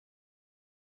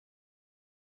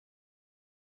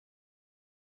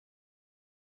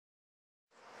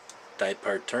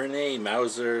Multi-Parterne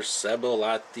Mauser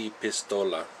Sabolati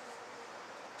Pistola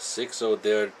 6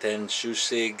 oder 10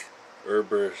 Schussig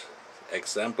Urber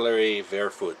Exemplary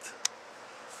Verfoot.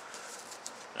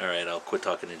 Alright, I'll quit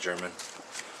talking in German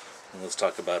and let's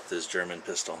talk about this German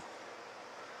pistol.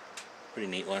 Pretty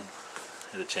neat one.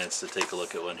 Had a chance to take a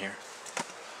look at one here.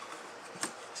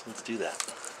 So let's do that.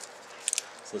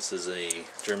 So this is a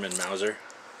German Mauser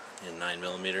in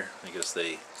 9mm. I guess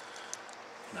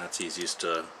Nazis used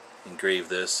to engrave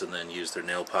this and then use their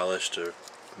nail polish to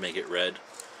make it red.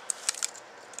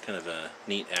 Kind of a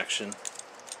neat action.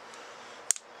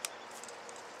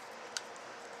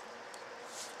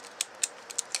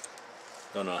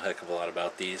 Don't know a heck of a lot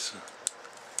about these,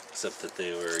 except that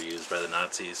they were used by the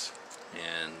Nazis,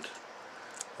 and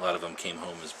a lot of them came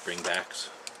home as bringbacks.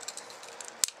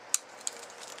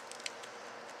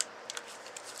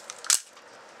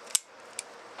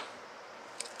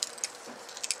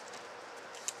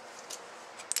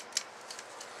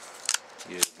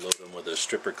 You load them with a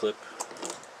stripper clip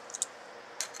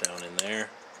down in there.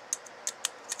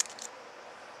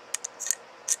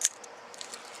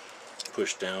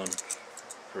 Push down,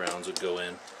 rounds would go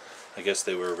in. I guess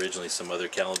they were originally some other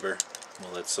caliber.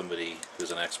 We'll let somebody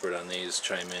who's an expert on these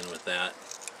chime in with that.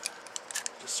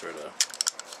 Just sort of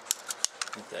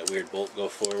let that weird bolt go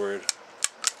forward.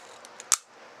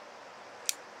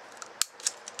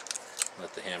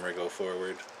 Let the hammer go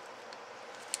forward.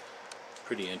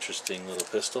 Pretty interesting little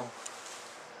pistol.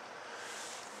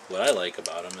 What I like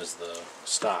about them is the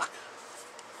stock.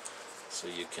 So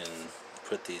you can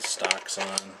put these stocks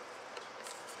on.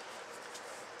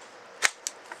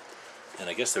 And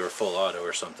I guess they were full auto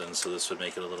or something, so this would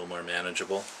make it a little more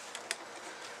manageable.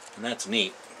 And that's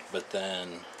neat, but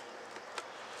then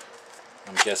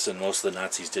I'm guessing most of the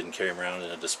Nazis didn't carry them around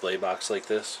in a display box like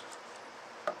this.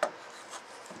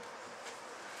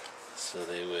 So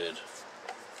they would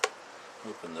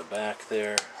open the back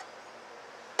there,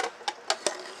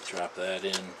 drop that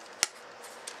in,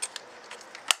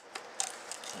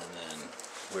 and then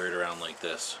wear it around like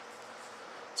this.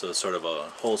 So it's sort of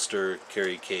a holster,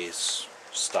 carry case,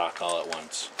 stock all at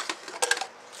once.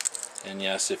 And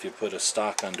yes, if you put a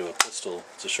stock onto a pistol,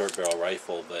 it's a short barrel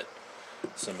rifle, but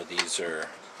some of these are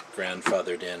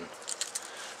grandfathered in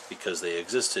because they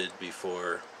existed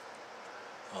before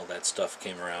all that stuff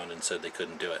came around and said they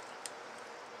couldn't do it.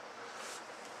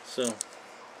 So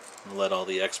I'll let all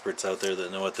the experts out there that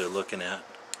know what they're looking at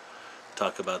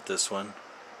talk about this one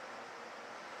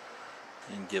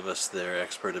and give us their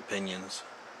expert opinions.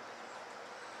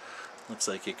 Looks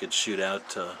like it could shoot out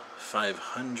to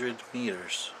 500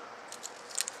 meters.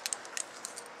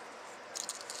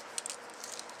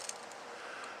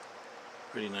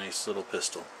 Pretty nice little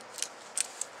pistol.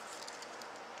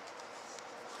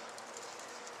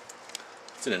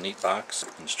 It's in a neat box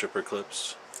and stripper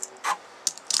clips,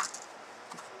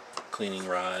 cleaning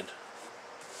rod,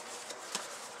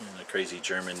 and a crazy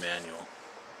German manual.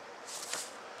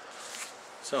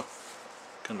 So,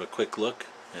 kind of a quick look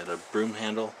at a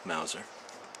Broomhandle Mauser.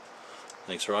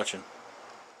 Thanks for watching.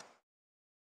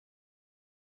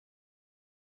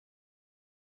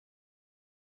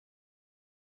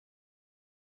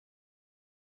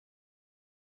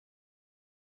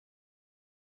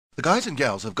 The guys and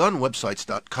gals of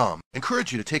GunWebsites.com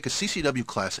encourage you to take a CCW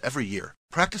class every year,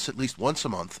 practice at least once a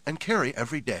month, and carry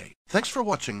every day. Thanks for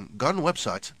watching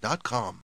GunWebsites.com.